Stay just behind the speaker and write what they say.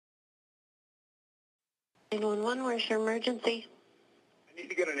911, where's your emergency? I need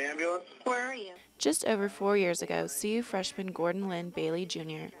to get an ambulance. Where are you? Just over 4 years ago, CU freshman Gordon Lynn Bailey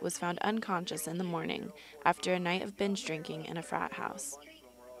Jr. was found unconscious in the morning after a night of binge drinking in a frat house.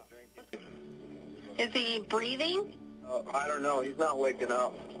 Is he breathing? I don't know. He's not waking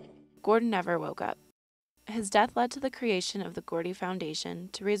up. Gordon never woke up. His death led to the creation of the Gordy Foundation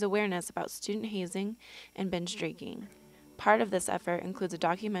to raise awareness about student hazing and binge drinking. Part of this effort includes a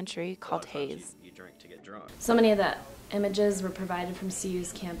documentary called HAZE. You drink to get drunk. So many of the images were provided from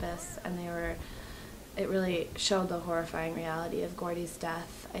CU's campus, and it really showed the horrifying reality of Gordy's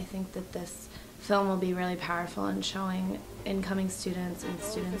death. I think that this film will be really powerful in showing incoming students and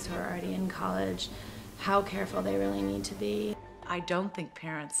students who are already in college how careful they really need to be. I don't think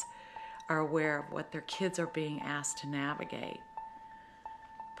parents are aware of what their kids are being asked to navigate,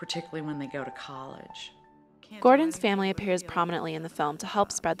 particularly when they go to college. Gordon's family appears prominently in the film to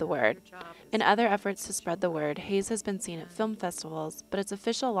help spread the word. In other efforts to spread the word, HAZE has been seen at film festivals, but its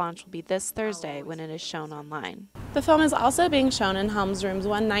official launch will be this Thursday when it is shown online. The film is also being shown in Helms Rooms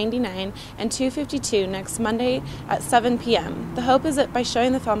 199 and 252 next Monday at 7 p.m. The hope is that by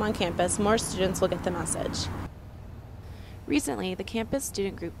showing the film on campus, more students will get the message. Recently, the campus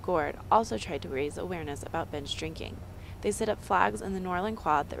student group GORD also tried to raise awareness about binge drinking. They set up flags in the Norland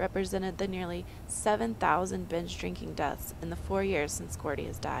Quad that represented the nearly 7,000 binge drinking deaths in the 4 years since Gordy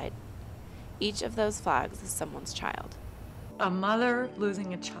has died. Each of those flags is someone's child. A mother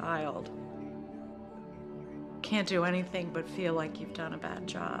losing a child can't do anything but feel like you've done a bad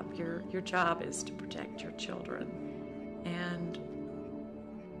job. Your job is to protect your children. And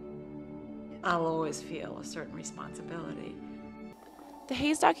I'll always feel a certain responsibility. The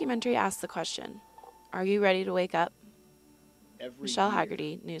HAZE documentary asks the question, are you ready to wake up? Michelle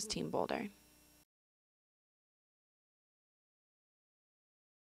Haggerty, News Team Boulder.